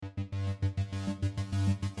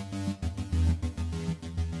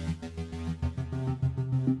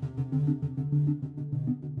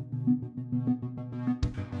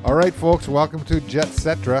All right, folks, welcome to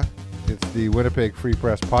Jetcetera. It's the Winnipeg Free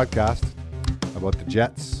Press podcast about the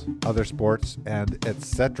Jets, other sports, and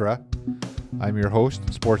etc. I'm your host,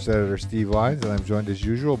 sports editor Steve Lyons, and I'm joined as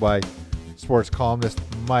usual by sports columnist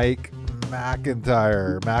Mike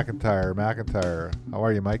McIntyre. How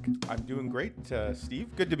are you, Mike? I'm doing great,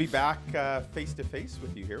 Steve. Good to be back face-to-face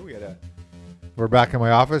with you here. We're back in my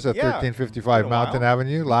office at 1355 been a Mountain while.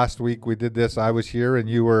 Avenue. Last week we did this. I was here, and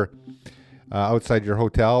you were outside your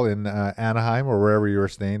hotel in Anaheim or wherever you were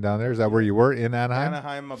staying down there. Is that where you were, in Anaheim?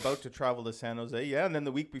 Anaheim, about to travel to San Jose. Yeah, and then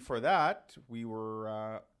the week before that, we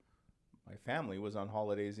were... my family was on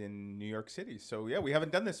holidays in New York City. So, yeah, we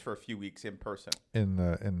haven't done this for a few weeks in person. In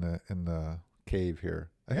the cave here.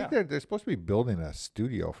 I think they're supposed to be building a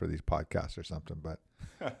studio for these podcasts or something, but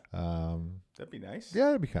that'd be nice. Yeah,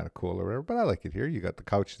 that'd be kind of cool or whatever. But I like it here. You got the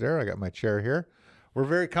couch there. I got my chair here. We're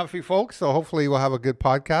very comfy folks, so hopefully we'll have a good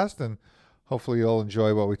podcast and hopefully you'll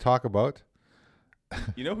enjoy what we talk about.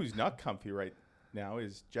 You know who's not comfy right now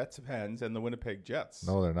is Jets fans and the Winnipeg Jets.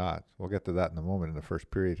 No, they're not. We'll get to that in a moment in the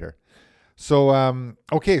first period here. So,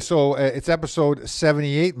 it's episode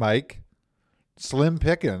 78, Mike. Slim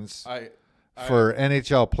pickings for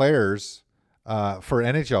NHL players.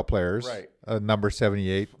 Right. Number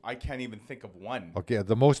 78. I can't even think of one. Okay,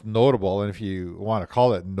 the most notable, and if you want to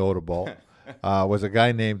call it notable, was a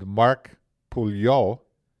guy named Mark Pouliot,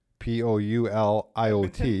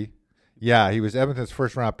 Pouliot. Yeah, he was Edmonton's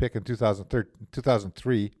first-round pick in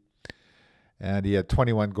 2003. And he had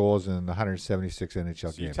 21 goals in 176 NHL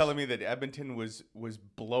games. So you're telling me that Edmonton was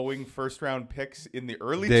blowing first-round picks in the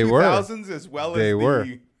early they 2000s as well they as were.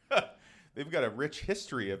 They've got a rich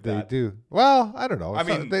history of they that. They do. Well, I don't know. I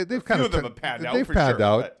mean, they've kind of them have panned out. They've for panned sure,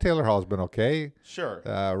 out. but Taylor Hall's been okay. Sure.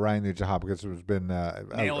 Ryan Nugent-Hopkins has been a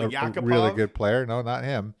Yakupov? really good player. No, not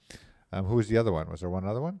him. Who was the other one? Was there one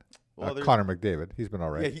other one? Well, Connor McDavid. He's been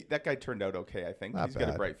all right. Yeah, that guy turned out okay, I think. He's bad.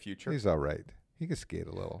 got a bright future. He's all right. He can skate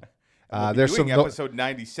a little. There's some episode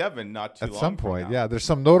 97 not too long at some point. from now. Yeah, there's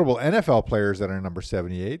some notable NFL players that are number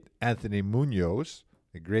 78. Anthony Munoz,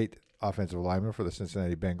 a great offensive lineman for the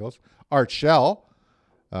Cincinnati Bengals. Art Shell,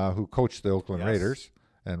 who coached the Oakland Raiders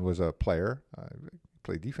and was a player,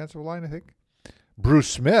 played defensive line, I think. Bruce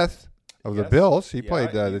Smith of the Bills, he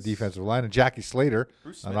played the defensive line, and Jackie Slater,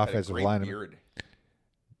 an offensive lineman. Beard.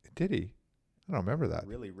 Did he? I don't remember that.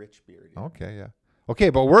 Really rich beard. Yeah. Okay, yeah. Okay,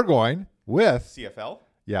 but we're going with CFL.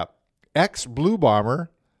 Yeah. Ex-Blue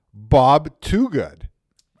Bomber, Bob Toogood.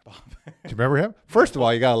 Do you remember him? First of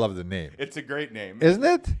all, you got to love the name. It's a great name. Isn't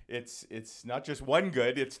it? It's not just one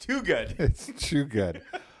good, it's too good. It's too good.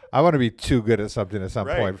 I want to be too good at something at some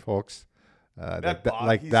point, folks.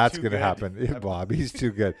 That's going to happen. Yeah, Bob, he's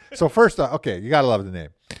too good. So first, you got to love the name.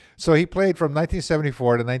 So he played from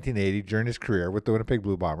 1974 to 1980 during his career with the Winnipeg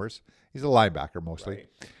Blue Bombers. He's a linebacker mostly. Right.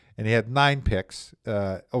 And he had 9 picks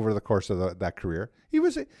over the course of that career. He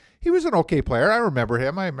was an okay player. I remember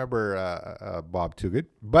him. I remember Bob Toogood.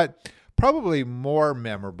 But probably more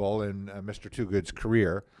memorable in Mr. Toogood's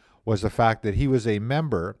career was the fact that he was a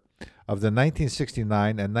member of the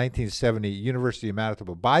 1969 and 1970 University of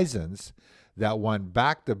Manitoba Bisons that won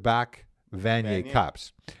back-to-back Vanier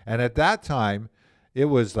Cups. And at that time, it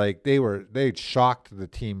was like they'd shocked the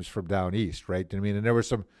teams from down east, right? I mean, and there were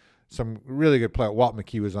some really good players. Walt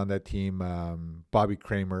McKee was on that team. Bobby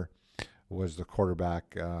Kramer was the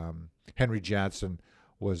quarterback. Henry Jansen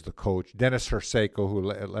was the coach. Dennis Herseko, who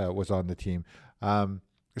was on the team.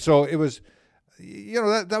 So it was,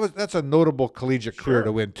 that's a notable collegiate career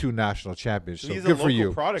to win 2 national championships. So good for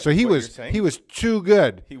you. So he was too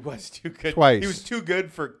good. He was too good. Twice. He was too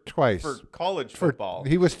good for college football.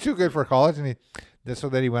 He was too good for college, and so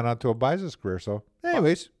then he went on to a Bison's career. So,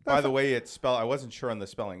 anyways, by the way, it's spelled. I wasn't sure on the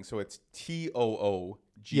spelling, so it's Toogod,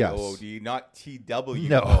 not TWO.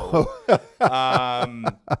 No. But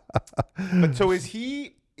so is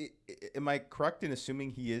he? Am I correct in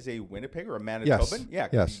assuming he is a Winnipeg or a Manitoban?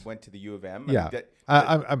 Yes. Yeah, he went to the U of M. Yeah,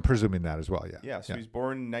 I'm presuming that as well. Yeah. Yeah. So he's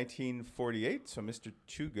born in 1948. So Mr.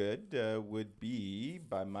 Toogood would be,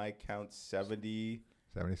 by my count,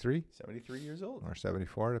 73 years old. Or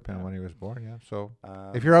 74, depending on when he was born, yeah. So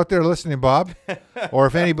if you're out there listening, Bob, or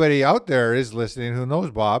if anybody out there is listening who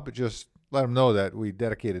knows Bob, just let him know that we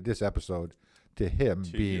dedicated this episode to him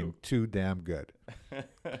being too damn good.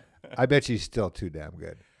 I bet he's still too damn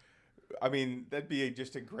good. I mean, that'd be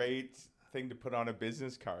just a great thing to put on a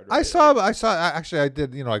business card. I Right? saw, actually I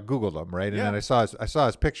did, I Googled him, right? And then I saw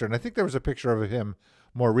his picture, and I think there was a picture of him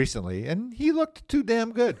more recently, and he looked too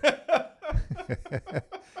damn good.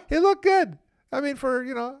 He looked good. I mean, for,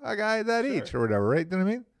 a guy that age or whatever, right? You know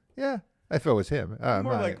what I mean? Yeah. If it was him.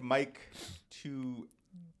 More like Mike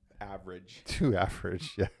average. Too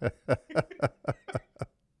average, yeah.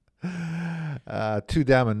 Too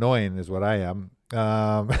damn annoying is what I am.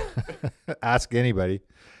 Ask anybody.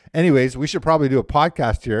 Anyways, we should probably do a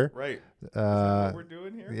podcast here. Right. Is that what we're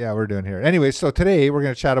doing here? Yeah, we're doing here. Anyways, so today we're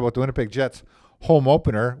going to chat about the Winnipeg Jets home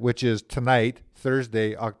opener, which is tonight,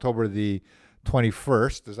 Thursday, October the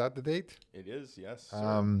 21st. Is that the date? It is, yes.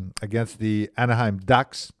 Against the Anaheim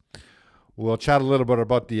Ducks. We'll chat a little bit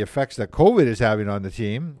about the effects that COVID is having on the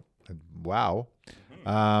team. Wow.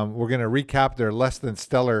 Mm-hmm. We're going to recap their less than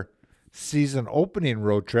stellar season opening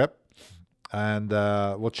road trip. And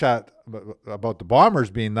we'll chat about the Bombers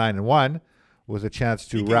being 9-1 with a chance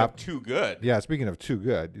to wrap. Too good. Yeah, speaking of too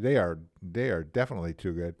good, they are definitely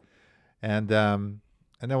too good. And then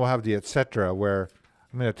we'll have the Jetcetera, where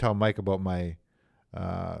I'm going to tell Mike about my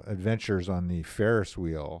adventures on the Ferris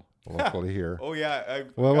wheel locally here. Oh yeah,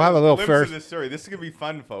 we'll have a little Ferris. This story. This is gonna be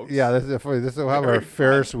fun, folks. Yeah, this will have our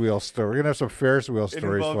Ferris wheel story. We're gonna have some Ferris wheel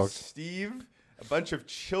stories, folks. Steve, a bunch of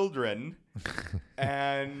children,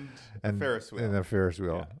 and a Ferris wheel. And a Ferris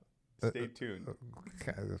wheel. Yeah. Stay tuned.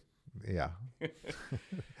 Yeah.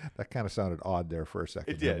 That kind of sounded odd there for a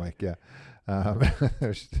second. It did. Mike. Yeah.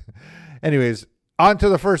 Anyways, on to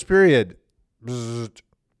the first period.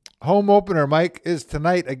 Home opener, Mike, is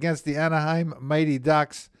tonight against the Anaheim Mighty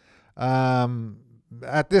Ducks.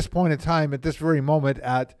 At this point in time, at this very moment,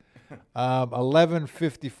 at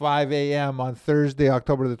 11:55 a.m. on Thursday,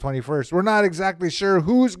 October the 21st, we're not exactly sure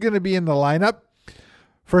who's going to be in the lineup.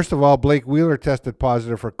 First of all, Blake Wheeler tested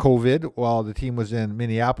positive for COVID while the team was in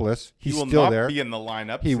Minneapolis. He's still there. He will not be in the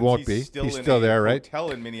lineup. He won't be. He's still there, right?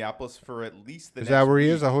 Hotel in Minneapolis for at least the next week. Is that where he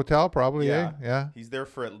is? A hotel, probably. Yeah. Yeah. He's there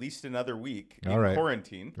for at least another week in right.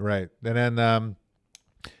 quarantine. Right. And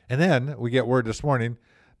then we get word this morning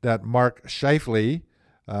that Mark Scheifele,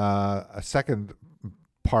 a second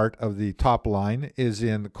part of the top line, is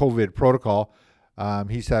in COVID protocol.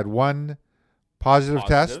 He's had one positive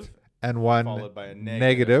test and one followed by a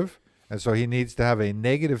negative. And so he needs to have a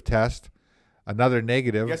negative test, another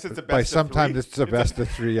negative. I guess it's a best by of sometime three. It's a best of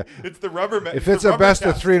three. Yeah. It's the rubber match. If it's a best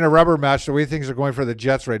of three in a rubber match, the way things are going for the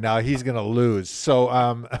Jets right now, he's going to lose. So,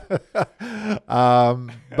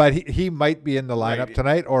 but he might be in the lineup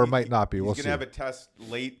tonight or might not be. We'll see. He's going to have a test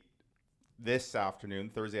late this afternoon,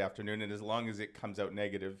 Thursday afternoon, and as long as it comes out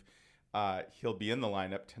negative, he'll be in the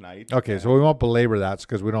lineup tonight. Okay, so we won't belabor that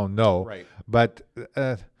because we don't know. Right. But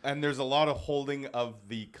and there's a lot of holding of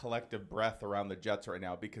the collective breath around the Jets right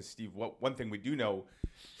now because, Steve, one thing we do know,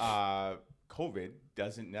 COVID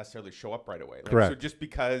doesn't necessarily show up right away. Correct. So just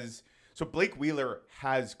because – so Blake Wheeler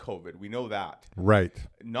has COVID. We know that. Right.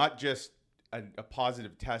 Not just a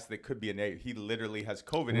positive test that could be a negative. He literally has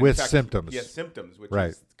COVID. With symptoms. He has symptoms, which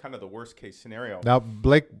is kind of the worst case scenario. Now,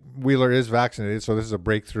 Blake Wheeler is vaccinated, so this is a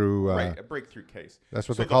breakthrough. A breakthrough case. That's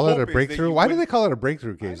what they call it, a breakthrough? Why do they call it a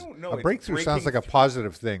breakthrough case? I don't know. A breakthrough sounds like a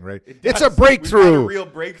positive thing, right? It's a breakthrough. We've got a real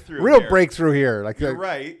breakthrough Real here. breakthrough here. You're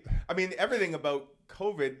right. I mean, everything about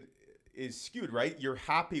COVID is skewed, right? You're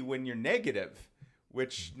happy when you're negative.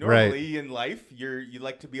 Which normally in life you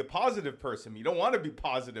like to be a positive person. You don't want to be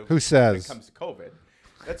positive. Who says? When it comes to COVID?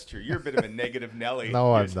 That's true. You're a bit of a negative Nelly.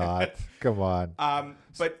 No, I'm not. Come on.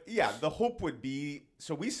 But yeah, the hope would be.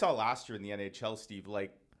 So we saw last year in the NHL, Steve.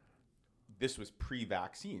 Like this was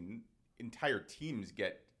pre-vaccine. Entire teams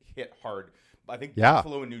get hit hard. I think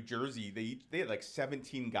Buffalo and New Jersey, they had like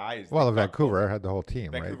 17 guys. Well, Vancouver had the whole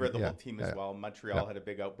team, Vancouver had the whole team as well. Montreal had a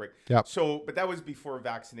big outbreak. Yep. So, but that was before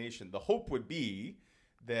vaccination. The hope would be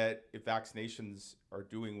that if vaccinations are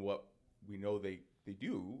doing what we know they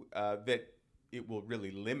do, that it will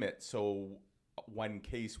really limit. So one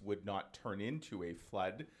case would not turn into a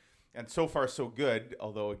flood. And so far, so good.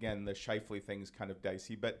 Although, again, the Scheifele thing's kind of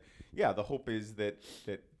dicey. But, yeah, the hope is that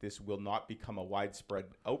this will not become a widespread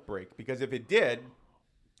outbreak. Because if it did,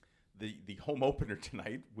 the home opener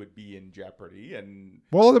tonight would be in jeopardy. And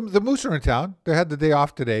well, the Moose are in town. They had the day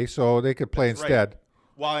off today, so they could play instead. Right.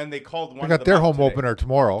 Well, and they called one. They got their home today. Opener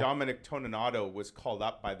tomorrow. Dominic Toninato was called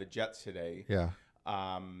up by the Jets today. Yeah.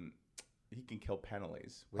 He can kill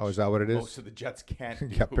penalties. Oh, is that what it is? Most of the Jets can't do.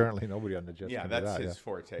 Yeah, apparently nobody on the Jets can do that. That's his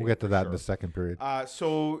forte. We'll get to that in the second period.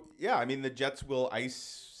 So, yeah, I mean, the Jets will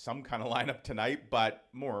ice some kind of lineup tonight, but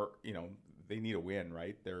more, they need a win,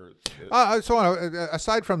 right? So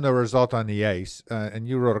aside from the result on the ice, and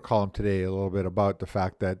you wrote a column today a little bit about the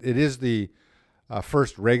fact that it is the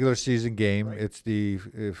first regular season game. Right. It's the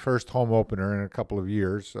first home opener in a couple of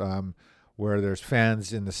years where there's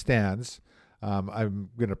fans in the stands.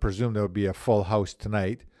 I'm going to presume there will be a full house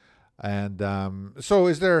tonight. And so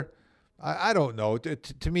is there, I don't know.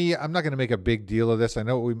 To me, I'm not going to make a big deal of this. I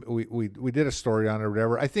know we did a story on it or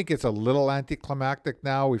whatever. I think it's a little anticlimactic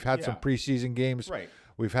now. We've had some preseason games. Right.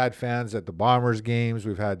 We've had fans at the Bombers games.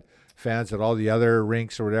 We've had fans at all the other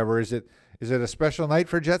rinks or whatever. Is it a special night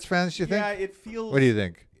for Jets fans, do you think? Yeah, it feels... What do you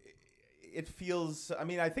think? It feels... I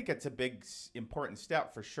mean, I think it's a big, important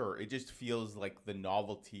step for sure. It just feels like the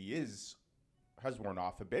novelty has worn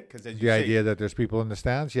off a bit because, as you say... The idea that there's people in the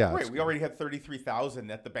stands? Yeah. Right. We already had 33,000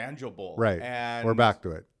 at the Banjo Bowl. Right. And we're back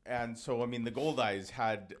to it. And so, I mean, the Goldeyes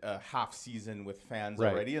had a half season with fans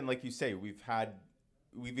already. And like you say, we've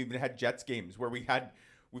even had Jets games where we've had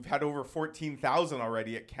over 14,000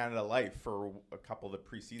 already at Canada Life for a couple of the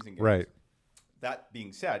preseason games. Right. That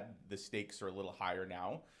being said, the stakes are a little higher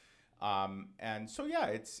now. And so, yeah,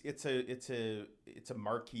 it's a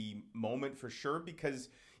marquee moment for sure because,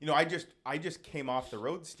 you know, I just came off the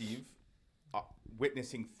road, Steve,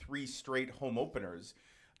 witnessing 3 straight home openers.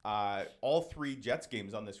 All 3 Jets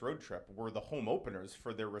games on this road trip were the home openers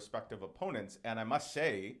for their respective opponents. And I must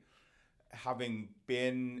say, having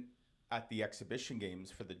been at the exhibition games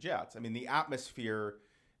for the Jets, I mean, the atmosphere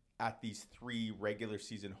at these 3 regular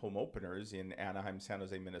season home openers in Anaheim, San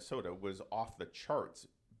Jose, Minnesota was off the charts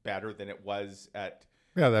better than it was at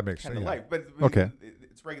that makes sense. Yeah. Life. But okay.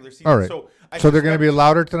 It's regular season. All right. So they're going to be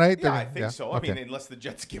louder tonight? Yeah, I think so. Okay. I mean, unless the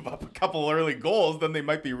Jets give up a couple early goals, then they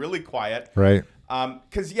might be really quiet. Right.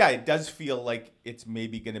 Because, it does feel like it's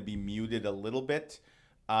maybe going to be muted a little bit,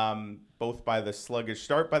 both by the sluggish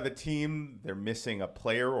start by the team. They're missing a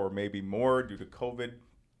player or maybe more due to COVID.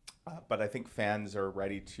 But I think fans are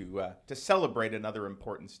ready to celebrate another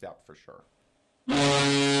important step for sure.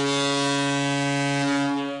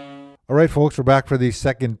 All right, folks, we're back for the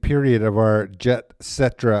second period of our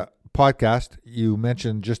Jetcetera podcast. You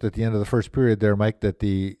mentioned just at the end of the first period there, Mike, that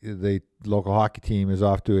the local hockey team is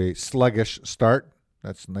off to a sluggish start.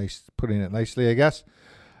 That's nice, putting it nicely, I guess.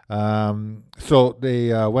 So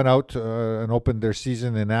they went out and opened their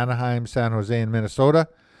season in Anaheim, San Jose, and Minnesota.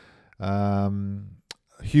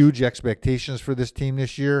 Huge expectations for this team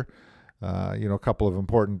this year. A couple of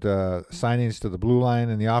important signings to the blue line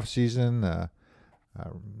in the offseason. A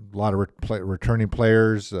lot of returning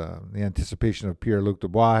players, the anticipation of Pierre-Luc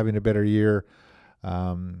Dubois having a better year.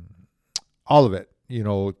 All of it,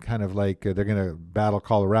 kind of like they're going to battle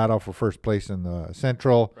Colorado for first place in the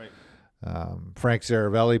Central. Right. Frank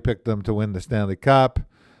Zaravelli picked them to win the Stanley Cup.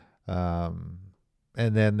 And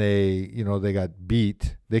then they got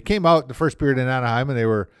beat. They came out in the first period in Anaheim and they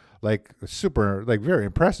were very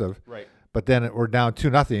impressive. Right. But then we're down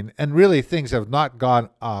 2-0. And really things have not gone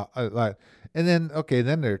and then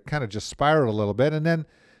then they're kind of just spiraled a little bit, and then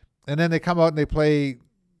they come out and they play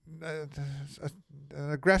an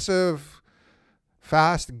aggressive,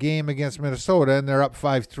 fast game against Minnesota, and they're up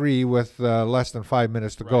 5-3 with less than 5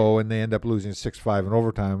 minutes to go, and they end up losing 6-5 in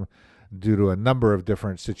overtime due to a number of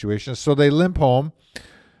different situations. So they limp home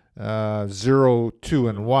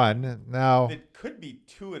 0-2-1. Now it could be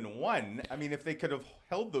 2-1. I mean, if they could have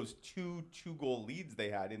held those two-goal leads they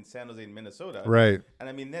had in San Jose and Minnesota, right? And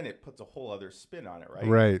I mean, then it puts a whole other spin on it,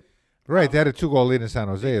 right? Right. They had a 2-goal lead in San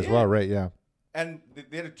Jose as well, right? Yeah. And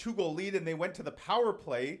they had a 2-goal lead, and they went to the power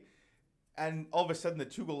play, and all of a sudden the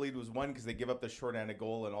 2-goal lead was won because they give up the shorthanded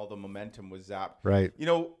goal, and all the momentum was zapped. Right.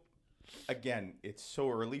 Again, it's so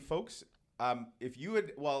early, folks. If you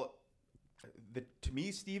had, to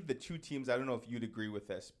me, Steve, the 2 teams, I don't know if you'd agree with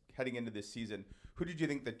this, heading into this season, who did you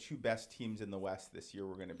think the 2 best teams in the West this year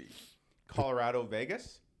were going to be? Colorado,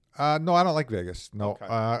 Vegas? No, I don't like Vegas. No.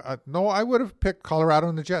 Okay. No, I would have picked Colorado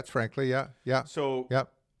and the Jets, frankly. Yeah. So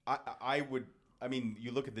yep. I would,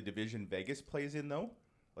 you look at the division Vegas plays in, though.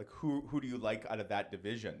 Like, who do you like out of that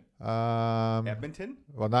division? Edmonton?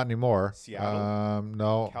 Well, not anymore. Seattle?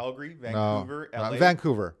 No. Calgary? Vancouver? LA?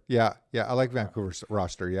 Vancouver. Yeah. I like Vancouver's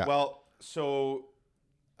roster, yeah. Well, so...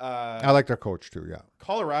 I like their coach, too, yeah.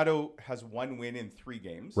 Colorado has 1 win in 3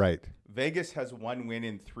 games. Right. Vegas has 1 win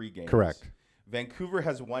in 3 games. Correct. Vancouver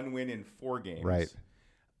has 1 win in 4 games. Right.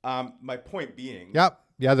 My point being... Yep.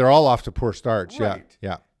 Yeah, they're all off to poor starts. Right.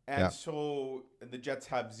 Yeah. And so the Jets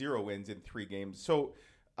have 0 wins in 3 games. So,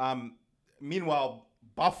 meanwhile,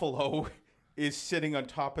 Buffalo is sitting on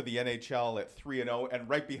top of the NHL at 3-0, and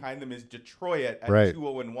right behind them is Detroit at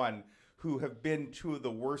 2-0-1, who have been 2 of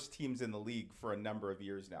the worst teams in the league for a number of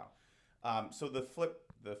years now. So the flip,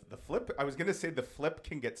 I was going to say the flip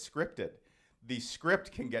can get scripted. The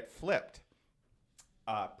script can get flipped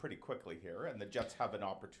pretty quickly here, and the Jets have an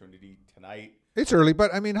opportunity tonight. It's early,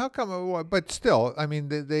 but I mean, how come? But still, I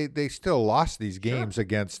mean, they still lost these games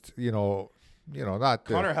against not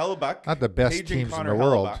Connor Hellebuck, not the best teams in the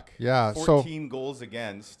world. Yeah, 14 goals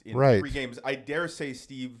against in 3 games. I dare say,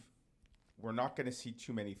 Steve, we're not going to see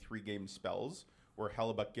too many 3-game spells where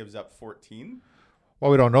Hellebuyck gives up 14.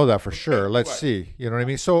 Well, we don't know that for sure. Let's see. You know what I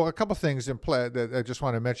mean? So a couple things in play that I just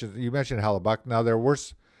want to mention. You mentioned Hellebuyck. Now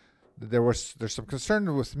there's some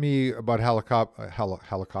concern with me about helicopter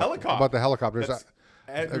about the helicopters.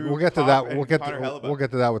 We'll get to that. We'll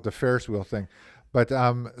get to that with the Ferris wheel thing. But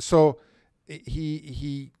so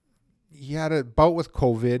he had a bout with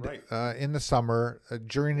COVID in the summer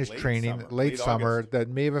during his late summer that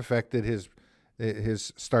may have affected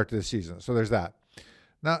his start to the season. So there's that.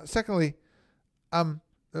 Now, secondly,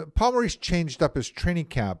 Paul Maurice changed up his training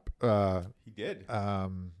camp. He did.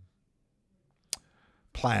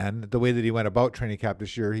 Plan the way that he went about training camp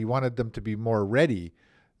this year. He wanted them to be more ready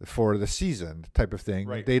for the season type of thing.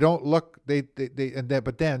 Right. They don't look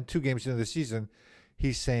but then 2 games into the season,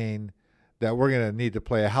 he's saying that we're going to need to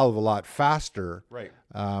play a hell of a lot faster. Right.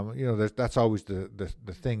 That's always the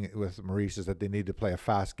thing with Maurice is that they need to play a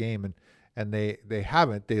fast game, and they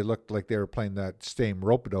haven't. They looked like they were playing that same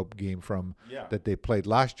rope-a-dope game that they played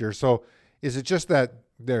last year. So is it just that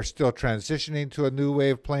they're still transitioning to a new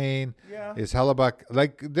way of playing? Yeah. Is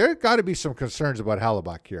Hellebuyck there got to be some concerns about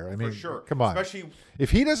Hellebuyck here. I mean, for sure. Come on. Especially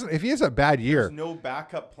if he has a bad year. There's no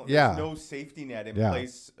backup plan. There's no safety net in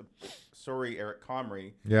place. Sorry, Eric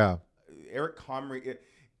Comrie. Yeah. Eric Comrie,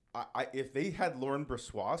 if they had Laurent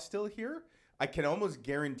Brossoit still here, I can almost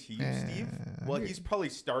guarantee you, Steve. Well, he's probably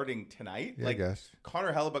starting tonight. Yeah, I guess.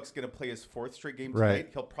 Connor Hellebuyck's going to play his 4th straight game tonight. Right.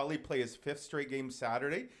 He'll probably play his 5th straight game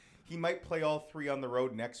Saturday. He might play all 3 on the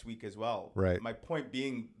road next week as well. Right. My point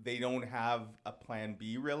being, they don't have a plan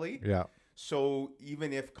B really. Yeah. So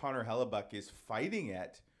even if Connor Hellebuyck is fighting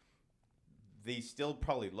it, they still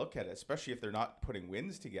probably look at it, especially if they're not putting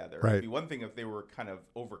wins together. Right. It'd be one thing if they were kind of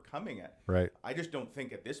overcoming it. Right. I just don't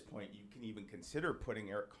think at this point you can even consider putting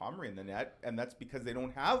Eric Comrie in the net, and that's because they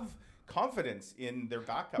don't have confidence in their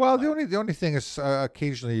backup. Well, plan. the only thing is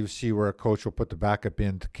occasionally you see where a coach will put the backup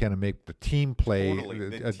in to kind of make the team play. Totally.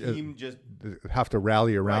 The team just have to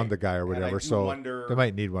rally around the guy or whatever. So wonder, they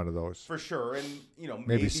might need one of those for sure. And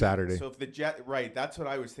maybe Saturday. So if the that's what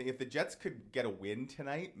I was thinking. If the Jets could get a win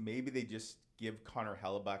tonight, maybe they just give Connor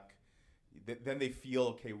Hellebuyck. Then they feel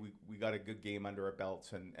okay. We got a good game under our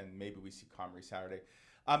belts, and maybe we see Comrie Saturday.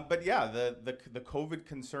 But yeah, the COVID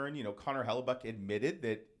concern. Connor Hellebuyck admitted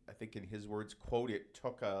that. I think in his words, quote, "It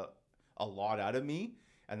took a lot out of me,"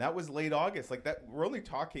 and that was late August. Like that, we're only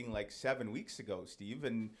talking like 7 weeks ago, Steve.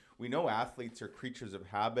 And we know athletes are creatures of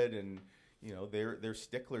habit, and they're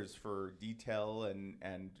sticklers for detail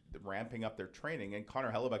and ramping up their training. And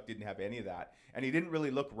Connor Hellebuyck didn't have any of that, and he didn't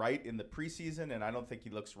really look right in the preseason. And I don't think he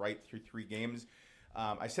looks right through 3 games.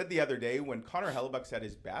 I said the other day when Connor Hellebuyck's at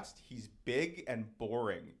his best, he's big and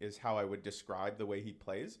boring, is how I would describe the way he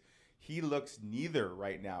plays. He looks neither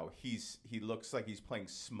right now. He looks like he's playing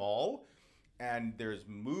small, and there's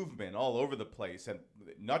movement all over the place, and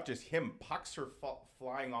not just him. Pucks are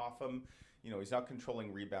flying off him. He's not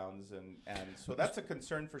controlling rebounds, and so that's a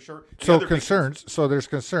concern for sure. So there's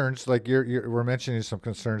concerns like we're mentioning some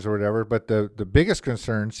concerns or whatever, but the biggest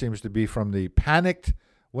concern seems to be from the panicked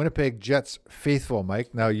Winnipeg Jets faithful,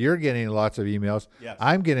 Mike. Now you're getting lots of emails. Yes.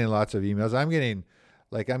 I'm getting lots of emails. I'm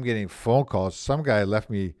getting phone calls. Some guy left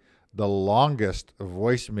me the longest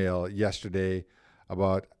voicemail yesterday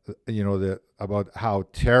about about how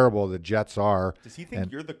terrible the Jets are. Does he think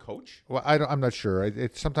you're the coach? Well, I'm not sure.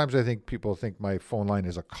 Sometimes I think people think my phone line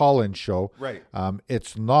is a call-in show. Right.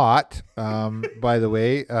 It's not. By the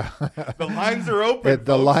way, the lines are open.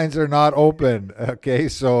 The lines are not open. Okay,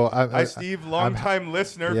 so hi, Steve, long-time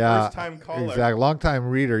listener, first-time caller. Exactly, long-time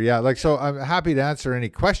reader. Yeah, so I'm happy to answer any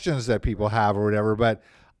questions that people have or whatever, but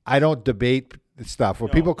I don't debate stuff. When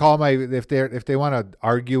people call if they want to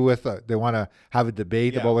argue with, they want to have a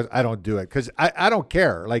debate about what, I don't do it because I don't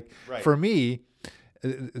care. For me,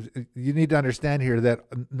 you need to understand here that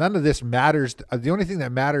none of this matters. The only thing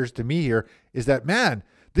that matters to me here is that, man,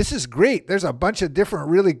 this is great. There's a bunch of different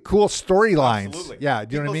really cool storylines. Absolutely. Yeah,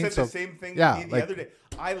 do you know what I mean? People said the same thing to me the other day.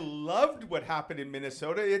 I loved what happened in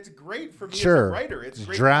Minnesota. It's great for me as a writer. It's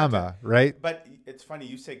great drama, content. Right? But it's funny,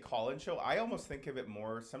 you say call-in show. I almost think of it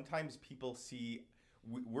more, sometimes people see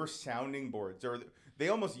we're sounding boards, or they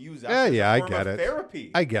almost use us as a form of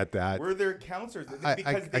therapy. I get that. We're their counselors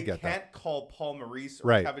because they can't call Paul Maurice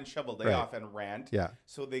or Kevin Cheveldayoff and rant. Yeah.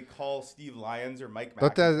 So they call Steve Lyons or Mike McIntyre.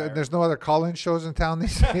 But there's no other call-in shows in town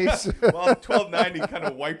these days. Well, 1290 kind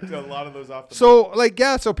of wiped a lot of those off the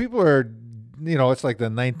so people are, it's like the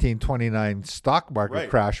 1929 stock market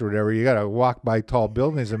crash or whatever. You got to walk by tall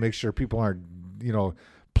buildings and make sure people aren't,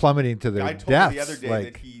 plummeting to their deaths. I told me the other day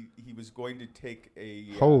that he he was going to take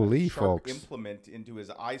a Holy sharp folks. implement into his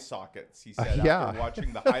eye sockets. He said after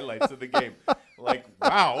watching the highlights of the game, like,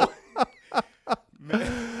 wow.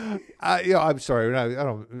 I'm sorry.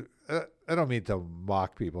 I don't mean to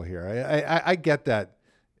mock people here. I get that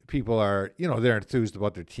people are, they're enthused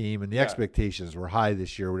about their team and the expectations were high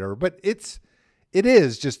this year or whatever. But it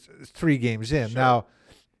is just 3 games in. Sure.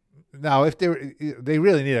 Now if they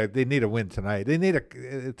really need a win tonight. They need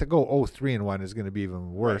to go 0-3-1 is going to be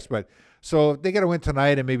even worse. Right. But so if they get a win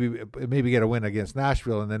tonight and maybe get a win against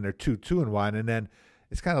Nashville and then they're 2-2-1 and then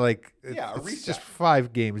it's kind of like it's just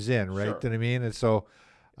 5 games in, right? Sure. Do you know what I mean? And so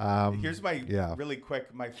here's my really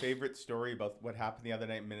quick, my favorite story about what happened the other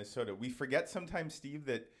night in Minnesota. We forget sometimes, Steve,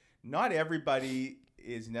 that not everybody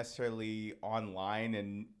is necessarily online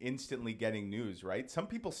and instantly getting news, right? Some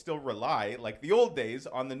people still rely, like the old days,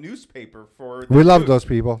 on the newspaper for we love those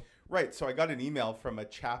people. Right. So I got an email from a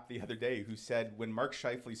chap the other day who said when Mark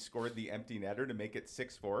Scheifele scored the empty netter to make it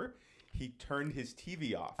 6-4, he turned his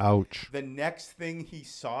TV off. Ouch. The next thing he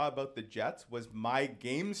saw about the Jets was my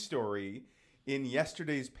game story in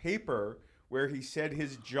yesterday's paper where he said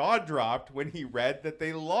his jaw dropped when he read that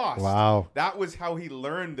they lost. Wow. That was how he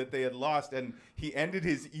learned that they had lost. And he ended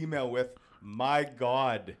his email with, "My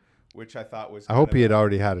God," which I thought was... I hope he had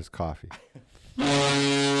already had his coffee.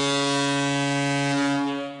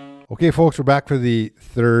 Okay, folks, we're back for the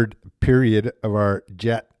third period of our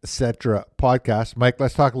Jetcetera podcast. Mike,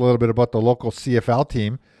 let's talk a little bit about the local CFL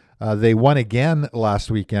team. They won again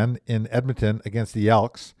last weekend in Edmonton against the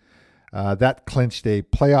Elks. That clinched a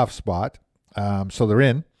playoff spot. So they're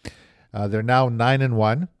in. They're now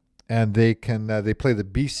 9-1, and they play the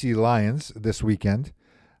BC Lions this weekend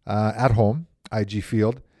at home, IG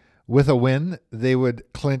Field. With a win, they would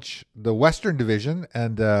clinch the Western Division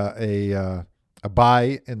and a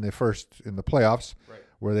bye in the playoffs, right,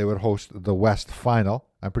 where they would host the West Final.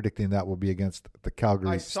 I'm predicting that will be against the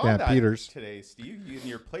Calgary Stampeders. I saw that today, Steve. In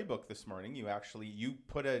your playbook this morning, you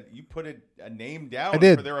put a name down for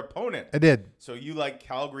their opponent. I did. So you like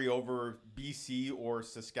Calgary over BC or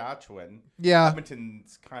Saskatchewan? Yeah.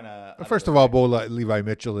 Edmonton's kind of. First of all, Bo Levi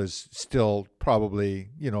Mitchell is still probably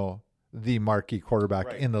the marquee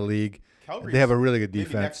quarterback in the league. They have a really good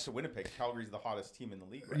defense. Maybe next to Winnipeg, Calgary's the hottest team in the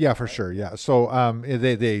league. Yeah, for sure. Yeah. So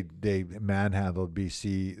they manhandled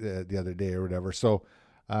BC the other day or whatever. So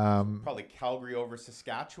probably Calgary over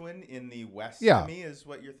Saskatchewan in the West semi is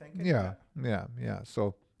what you're thinking. Yeah.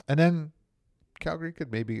 So and then Calgary could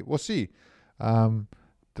we'll see. Do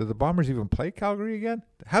the Bombers even play Calgary again?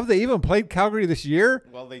 Have they even played Calgary this year?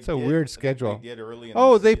 Well, it's a weird schedule. They did early in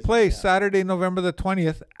the they season, play Saturday, November the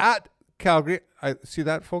 20th at Calgary. I see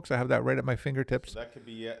that, folks. I have that right at my fingertips. So that could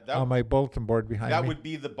be on my bulletin board behind me. That would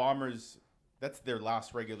be the Bombers. That's their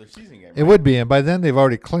last regular season game. Right? It would be, and by then they've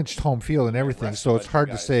already clinched home field and everything. So it's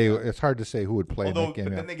hard to say. Yeah. It's hard to say who would play in that game.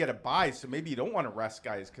 But then they get a bye, so maybe you don't want to rest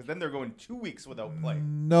guys because then they're going 2 weeks without play.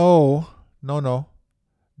 No.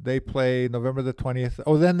 They play November the 20th.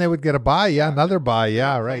 Oh, then they would get a bye. Yeah, another bye.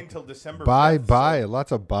 Yeah, right. Until December. Bye. So.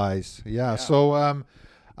 Lots of buys. Yeah. So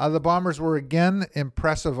the Bombers were again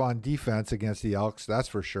impressive on defense against the Elks. That's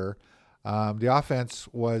for sure. The offense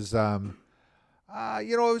was,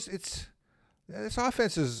 this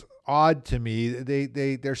offense is odd to me.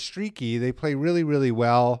 They're streaky. They play really, really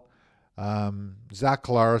well. Zach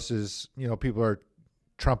Collaros is, people are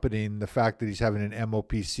trumpeting the fact that he's having an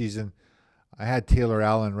MOP season. I had Taylor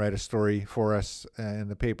Allen write a story for us in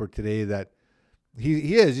the paper today that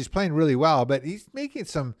he's playing really well, but he's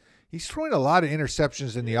throwing a lot of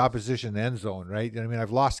interceptions in the opposition end zone, right? I mean,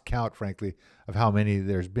 I've lost count, frankly, of how many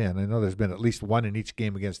there's been. I know there's been at least one in each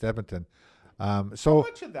game against Edmonton. So how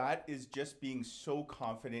much of that is just being so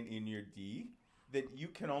confident in your D that you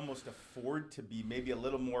can almost afford to be maybe a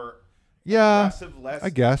little more aggressive, less?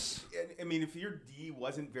 I guess. I mean, if your D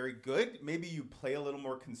wasn't very good, maybe you play a little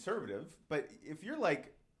more conservative. But if you're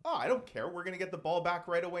like, I don't care, we're going to get the ball back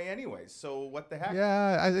right away anyway, so what the heck?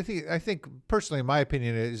 Yeah, I think personally, my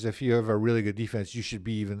opinion is if you have a really good defense, you should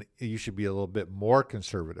be a little bit more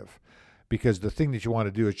conservative. Because the thing that you want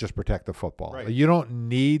to do is just protect the football. Right. You don't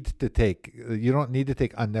need to take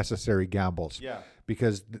unnecessary gambles. Yeah.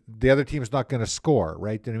 Because the other team's not going to score,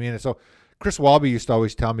 right? You know what I mean? And so Chris Walby used to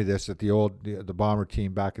always tell me this at the Bomber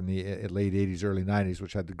team back in the late 80s, early 90s,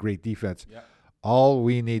 which had the great defense. Yeah. All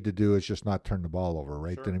we need to do is just not turn the ball over,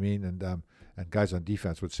 right? Sure. You know what I mean? And guys on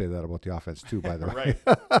defense would say that about the offense too, by the way.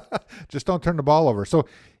 Right. Just don't turn the ball over. So,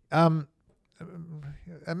 and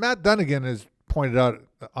Matt Dunnigan has pointed out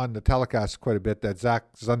on the telecast quite a bit that Zach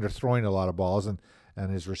is underthrowing a lot of balls and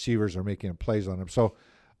his receivers are making plays on him. So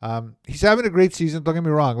he's having a great season. Don't get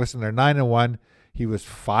me wrong. Listen, they're 9-1. He was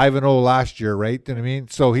 5-0 last year, right? You know what I mean?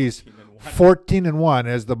 So he's 14-1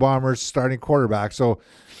 as the Bombers' starting quarterback. So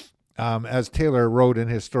as Taylor wrote in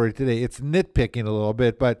his story today, it's nitpicking a little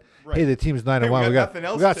bit, but hey, the team's 9-1. We got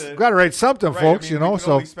to write something, folks. I mean, we can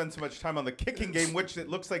only spend so much time on the kicking game, which it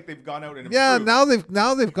looks like they've gone out and improved. Yeah,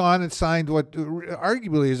 now they've gone and signed what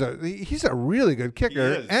arguably he's a really good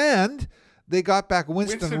kicker, and they got back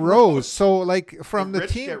Winston Rose. So like from the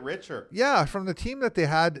team, get richer. Yeah, from the team that they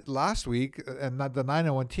had last week and not the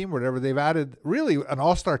 9-1 team or whatever, they've added really an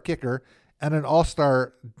all-star kicker and an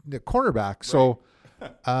all-star cornerback. Right. So.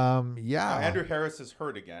 Now, Andrew Harris is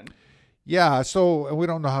hurt again. Yeah, so we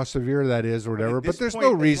don't know how severe that is or whatever, but there's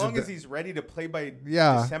no reason. As long as he's ready to play by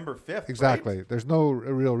December 5th. Exactly. Right? There's no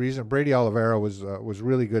real reason. Brady Oliveira was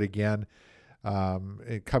really good again,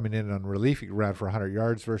 coming in on relief. He ran for 100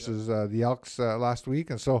 yards versus the Elks last week,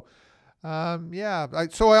 and so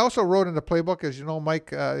so I also wrote in the playbook, as you know,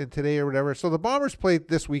 Mike, in today or whatever. So the Bombers played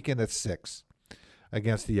this weekend at 6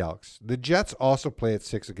 against the Elks. The Jets also play at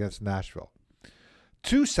 6 against Nashville.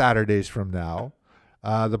 2 Saturdays from now,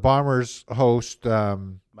 the Bombers host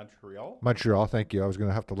Montreal. Thank you. I was going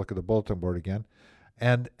to have to look at the bulletin board again,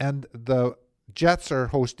 and the Jets are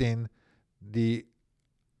hosting the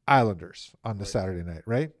Islanders on the Saturday night,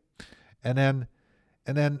 right? And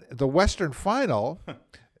then the Western Final,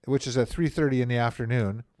 which is at 3:30 in the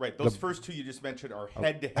afternoon. Right. Those first two you just mentioned are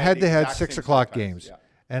head-to-head. Head-to-head 6 o'clock games, yeah.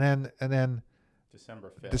 and then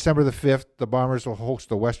December 5th. the 5th, the Bombers will host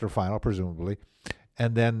the Western Final, presumably.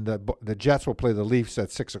 And then the Jets will play the Leafs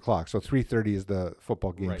at 6 o'clock. So 3:30 is the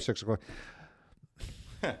football game, right. 6 o'clock.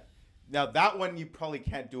 Now, that one you probably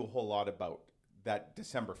can't do a whole lot about, that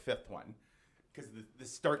December 5th one, because the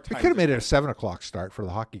start time. We could have made it a 7 o'clock start for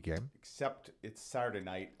the hockey game. Except it's Saturday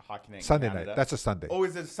night, hockey night. Sunday night. That's a Sunday. Oh,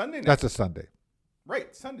 is it Sunday night? That's a Sunday.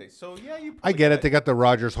 Right, Sunday. So, yeah, you probably I get it. They got the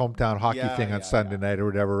Rogers hometown hockey thing on Sunday night or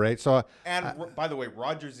whatever, right? So, by the way,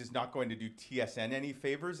 Rogers is not going to do TSN any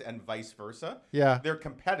favors and vice versa. Yeah. They're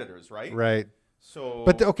competitors, right? Right. So,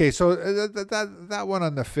 but okay, so that one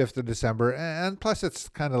on the 5th of December, and plus it's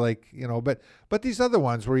kind of like, but these other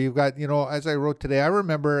ones where you've got, as I wrote today, I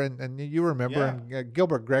remember, and you remember, and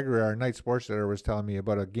Gilbert Gregory, our night sports editor, was telling me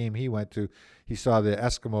about a game he went to. He saw the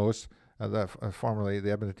Eskimos, formerly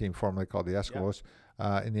the Edmonton team, formerly called the Eskimos,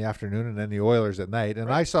 in the afternoon, and then the Oilers at night.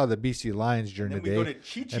 And I saw the BC Lions during the day. And then we go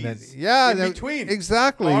to Chi-Chi's in between.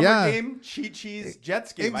 Exactly, Bomber game, Chi-Chi's,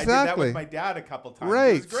 Jets game. Exactly. I did that with my dad a couple times.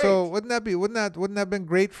 Right. It was great. So wouldn't that have been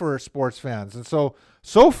great for sports fans? And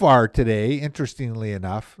so far today, interestingly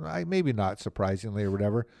enough, maybe not surprisingly or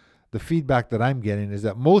whatever, the feedback that I'm getting is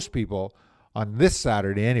that most people on this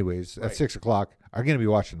Saturday, anyways, at 6 o'clock, are going to be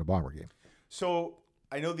watching the Bomber game. So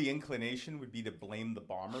I know the inclination would be to blame the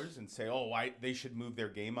Bombers and say, they should move their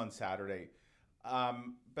game on Saturday.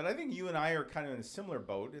 But I think you and I are kind of in a similar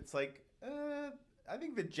boat. It's like, I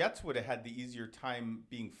think the Jets would have had the easier time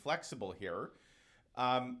being flexible here.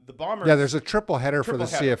 The Bombers. Yeah, there's a triple header for the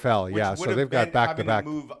CFL. Yeah, so they've got back-to-back.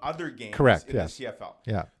 Move other games Correct, in yes. the CFL.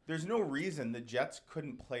 Yeah. There's no reason the Jets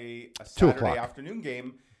couldn't play a Saturday afternoon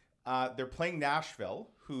game. They're playing Nashville,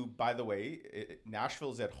 who, by the way,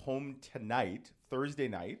 Nashville's at home tonight, Thursday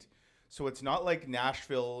night. So it's not like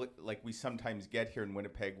Nashville, like we sometimes get here in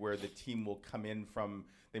Winnipeg, where the team will come in from,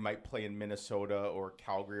 they might play in Minnesota or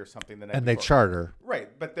Calgary or something the night and before. They charter.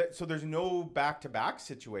 Right. But so there's no back-to-back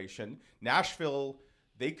situation. Nashville,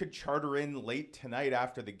 they could charter in late tonight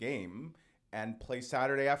after the game and play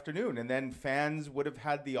Saturday afternoon. And then fans would have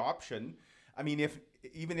had the option. I mean,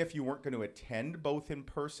 even if you weren't going to attend both in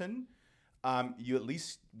person, you at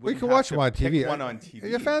least we could watch them on TV. One on TV.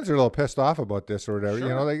 Your fans are a little pissed off about this or whatever.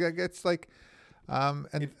 Sure. It's like, and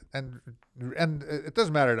it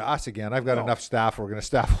doesn't matter to us. Again, I've got enough staff. We're going to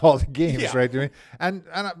staff all the games, right?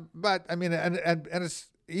 But I mean, and it's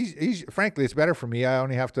easy. Frankly, it's better for me. I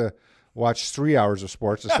only have to watch 3 hours of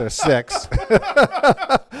sports instead of 6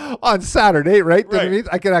 on Saturday, right? You know what I mean?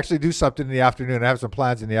 I can actually do something in the afternoon. I have some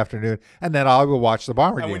plans in the afternoon, and then I'll go watch the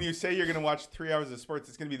Bomber game. And when you say you're going to watch 3 hours of sports,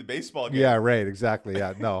 it's going to be the baseball game. Yeah, right. Exactly.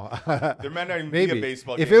 Yeah, no. There might not even be a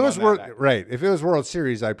baseball game. If it was if it was World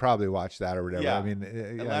Series, I'd probably watch that or whatever. Yeah. I mean,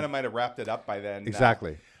 Atlanta might have wrapped it up by then.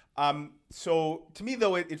 Exactly. So to me,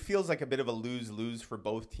 though, it feels like a bit of a lose-lose for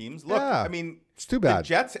both teams. Look, I mean, it's too bad. The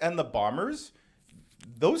Jets and the Bombers,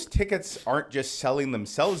 those tickets aren't just selling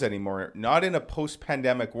themselves anymore. Not in a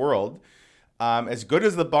post-pandemic world. As good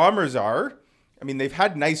as the Bombers are, I mean, they've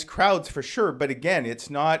had nice crowds for sure. But again, it's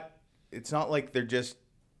not like they're just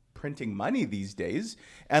printing money these days.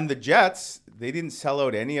 And the Jets, they didn't sell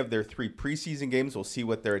out any of their 3 preseason games. We'll see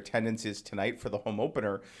what their attendance is tonight for the home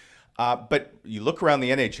opener. But you look around the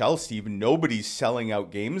NHL, Steve, nobody's selling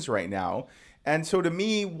out games right now. And so to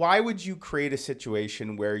me, why would you create a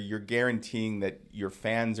situation where you're guaranteeing that your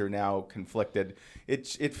fans are now conflicted?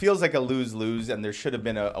 It feels like a lose-lose, and there should have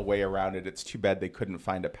been a way around it. It's too bad they couldn't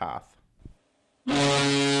find a path.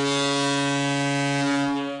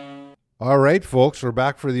 All right, folks, we're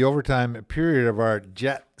back for the overtime period of our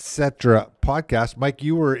Jetcetera podcast. Mike,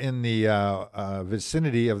 you were in the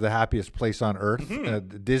vicinity of the happiest place on earth,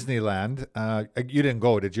 Disneyland. You didn't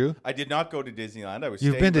go, did you? I did not go to Disneyland.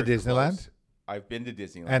 You've been to Disneyland? Close. I've been to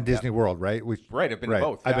Disneyland. And Disney World, right? I've been to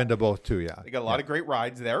both. I've been to both too, yeah. They got a lot of great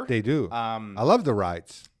rides there. They do. I love the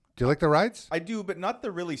rides. Do you like the rides? I do, but not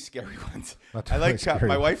the really scary ones. I like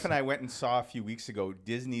my wife and I went and saw a few weeks ago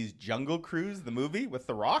Disney's Jungle Cruise, the movie with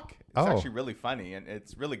The Rock. It's actually really funny and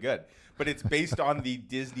it's really good. But it's based on the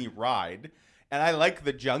Disney ride. And I like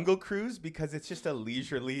the Jungle Cruise because it's just a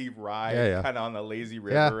leisurely ride kind of on the lazy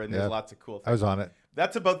river and there's lots of cool things. I was on it.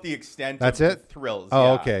 That's about the extent of the thrills.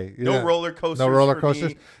 Oh, okay. Yeah. No roller coasters. No roller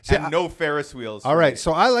coasters. And no Ferris wheels. All right.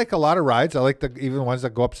 So I like a lot of rides. I like even the ones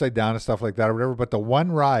that go upside down and stuff like that or whatever. But the one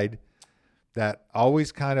ride that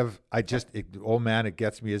always kind of, it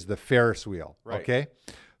gets me is the Ferris wheel. Right. Okay.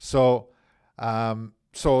 So,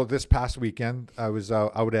 so this past weekend I was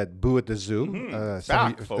out at Boo at the Zoo.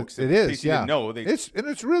 Back, folks. It is. Yeah.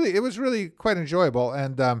 It was really quite enjoyable.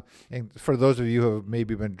 And for those of you who have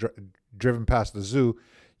maybe been driven past the zoo,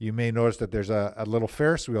 you may notice that there's a little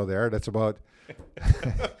Ferris wheel there that's about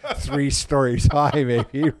 3 stories high,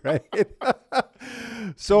 maybe, right?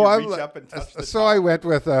 So I went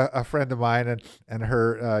with a friend of mine and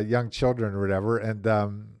her young children or whatever, and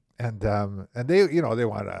they they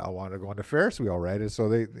want to go on the Ferris wheel, right? And so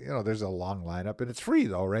they there's a long lineup, and it's free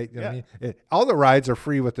though, right? You know what I mean? All the rides are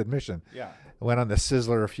free with admission. Yeah, I went on the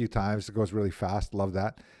Sizzler a few times. It goes really fast. Love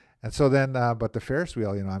that. And so then, but the Ferris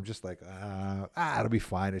wheel, I'm just like, it'll be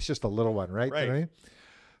fine. It's just a little one, right? Right. You know what I mean?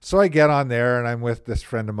 So I get on there, and I'm with this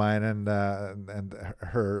friend of mine and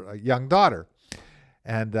her young daughter,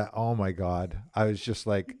 and oh my God, I was just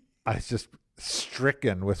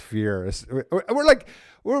stricken with fear.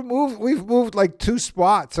 We've moved like 2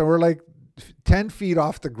 spots, and we're like 10 feet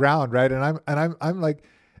off the ground, right? And I'm like.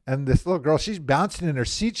 And this little girl, she's bouncing in her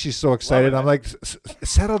seat. She's so excited. I'm like,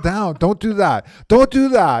 settle down. Don't do that. Don't do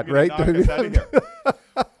that. Right? Knock us out of here.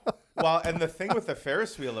 Well, and the thing with the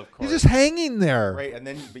Ferris wheel, of course, you're just hanging there. Right. And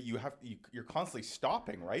then, but you're constantly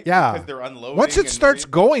stopping, right? Yeah. Because they're unloading. Once it starts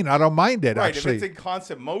going, I don't mind it, right, actually. If it's in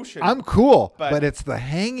constant motion. I'm cool. But it's the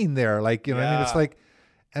hanging there. Like, what I mean? It's like,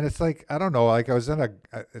 and it's like, I don't know, like I was in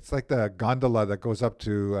it's like the gondola that goes up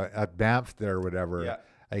to at Banff there or whatever. Yeah.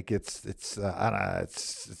 Like it's I don't know,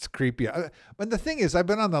 it's creepy. But the thing is, I've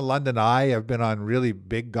been on the London Eye. I've been on really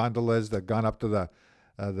big gondolas that gone up to the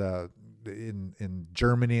in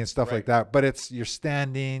Germany and stuff like that. But you're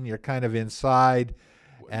standing, you're kind of inside.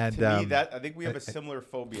 And to me, I think we have a similar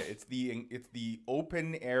phobia. It's the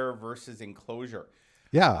open air versus enclosure.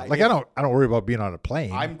 Yeah, I don't worry about being on a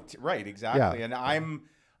plane. Right, exactly. Yeah. And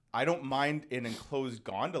I don't mind an enclosed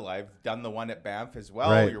gondola. I've done the one at Banff as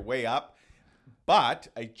well. Right. You're way up. But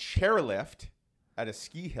a chairlift at a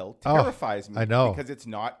ski hill terrifies me. I know. Because it's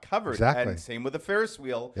not covered. Exactly. And same with a Ferris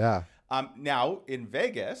wheel. Yeah. Now, in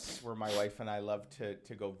Vegas, where my wife and I love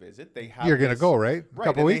to go visit, they have You're going to go, right? Right. A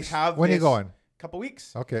couple weeks? When are you going? Couple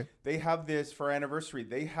weeks. Okay. They have this, for our anniversary,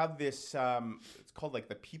 they have this, it's called like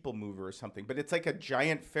the People Mover or something. But it's like a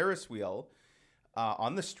giant Ferris wheel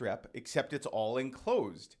on the Strip, except it's all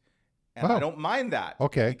enclosed. And I don't mind that.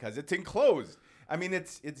 Okay. Because it's enclosed. I mean,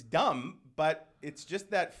 it's dumb, but it's just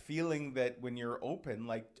that feeling that when you're open,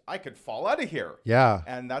 like I could fall out of here. Yeah.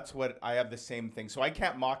 And that's what I have the same thing. So I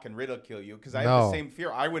can't mock and ridicule you because I have the same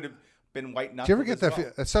fear. I would have been white knuckled. Do you ever get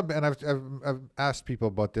that? And I've asked people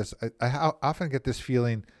about this. I often get this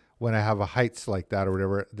feeling when I have a heights like that or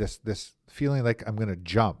whatever. This feeling like I'm going to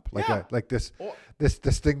jump, like this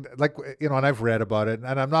thing, like and I've read about it,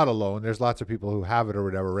 and I'm not alone. There's lots of people who have it or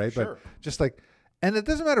whatever, right? Sure. But just like. And it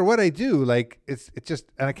doesn't matter what I do, like it's just,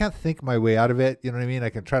 and I can't think my way out of it. You know what I mean?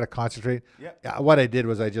 I can try to concentrate. Yeah. What I did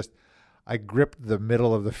was I gripped the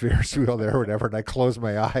middle of the Ferris wheel there or whatever, and I closed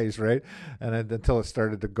my eyes, right? And then until it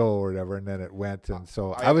started to go or whatever, and then it went. And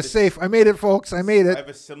so I was safe. I made it, folks. I made it. I have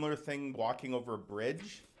a similar thing walking over a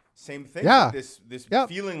bridge. Same thing. Yeah. This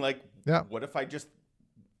feeling like, what if I just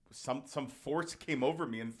some force came over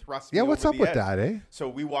me and thrust me over the edge. Yeah, what's up with that, eh? So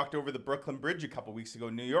we walked over the Brooklyn Bridge a couple weeks ago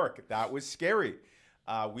in New York. That was scary.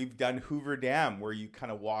 We've done Hoover Dam where you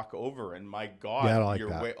kind of walk over, and my God, I don't like you're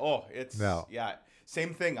that. way. Oh, it's yeah.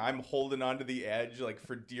 Same thing. I'm holding onto the edge like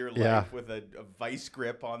for dear life with a vice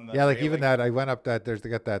grip on the like railing. even that, I went up that, they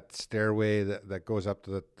got that stairway that goes up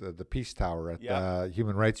to the Peace Tower at the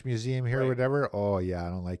Human Rights Museum here or whatever. Oh, yeah, I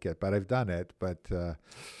don't like it, but I've done it. But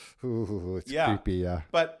it's creepy,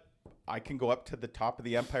 But I can go up to the top of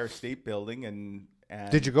the Empire State Building and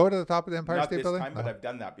Did you go to the top of the Empire State Building? Not this time, but I've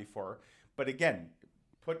done that before. But again,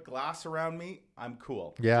 put glass around me, I'm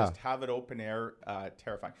cool. Yeah. Just have it open air,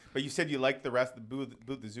 terrifying. But you said you liked the rest of the booth.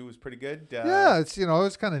 The zoo was pretty good. Yeah, it's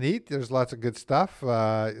it's kind of neat. There's lots of good stuff.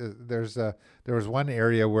 There was one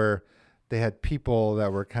area where they had people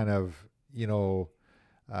that were kind of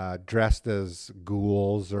dressed as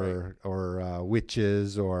ghouls or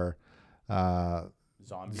witches or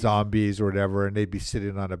zombies or whatever, and they'd be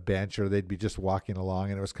sitting on a bench or they'd be just walking along,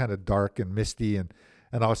 and it was kind of dark and misty, and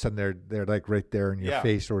all of a sudden they're like right there in your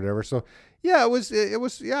face or whatever. So it was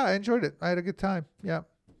I enjoyed it. I had a good time. Yeah.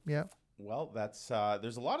 Well, that's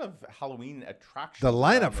there's a lot of Halloween attractions. The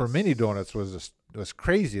lineup for mini donuts was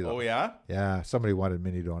crazy though. Oh yeah. Yeah, somebody wanted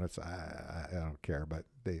mini donuts. I don't care, but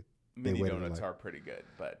mini donuts are pretty good,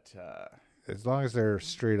 but as long as they're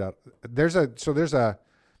straight up. There's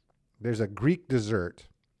a Greek dessert.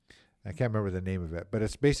 I can't remember the name of it, but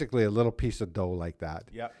it's basically a little piece of dough like that.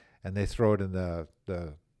 Yep. And they throw it in the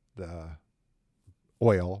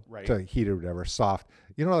oil to heat it or whatever, soft.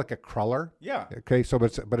 Like a cruller. Yeah. Okay, so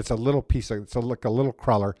but it's a little piece of like a little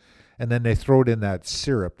cruller, and then they throw it in that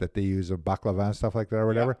syrup that they use of baklava and stuff like that or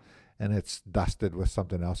whatever, and it's dusted with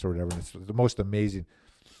something else or whatever. And it's the most amazing.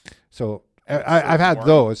 So I've had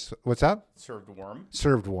those. What's that? Served warm.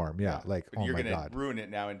 Served warm, yeah. Like, but oh my God. You're going to ruin it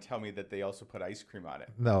now and tell me that they also put ice cream on it.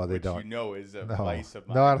 No, they don't. Is a vice of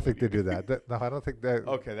mine. No, I don't think they do that. No, I don't think that.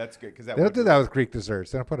 Okay, that's good. They don't do that with Greek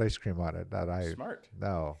desserts. They don't put ice cream on it. Smart.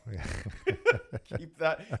 No. Keep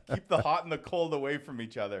the hot and the cold away from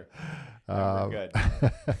each other. We're good.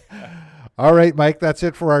 All right, Mike, that's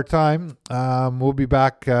it for our time. We'll be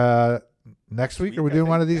back next week. Are we doing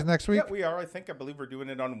one of these next week? Yeah, we are. I believe we're doing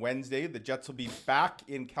it on Wednesday. The Jets will be back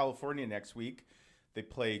in California next week. They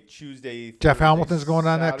play Tuesday. Jeff Thursday, Hamilton's going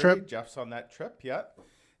on Saturday. that trip. Jeff's on that trip, yeah.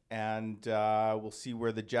 And we'll see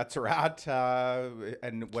where the Jets are at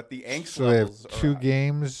and what the angst levels are. So they have 2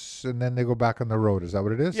 games, and then they go back on the road. Is that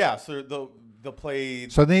what it is? Yeah, so they'll play.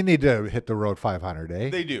 So they need to hit the road 500, eh?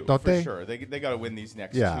 They do, don't for they? Sure. They got to win these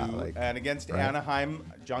next 2. And against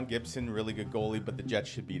Anaheim, John Gibson, really good goalie, but the Jets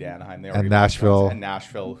should beat Anaheim. And Nashville. And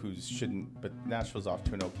Nashville, but Nashville's off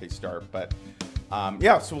to an okay start. But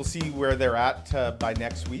so we'll see where they're at by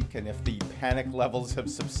next week, and if the panic levels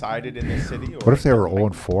have subsided in the city. Or what if they were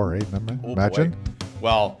 0-4, eh? Remember? Oh, imagine. Boy.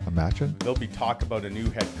 Well, there'll be talk about a new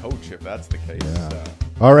head coach if that's the case. Yeah.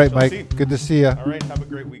 All right, Mike. See. Good to see you. All right. Have a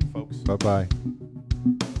great week, folks. Bye-bye.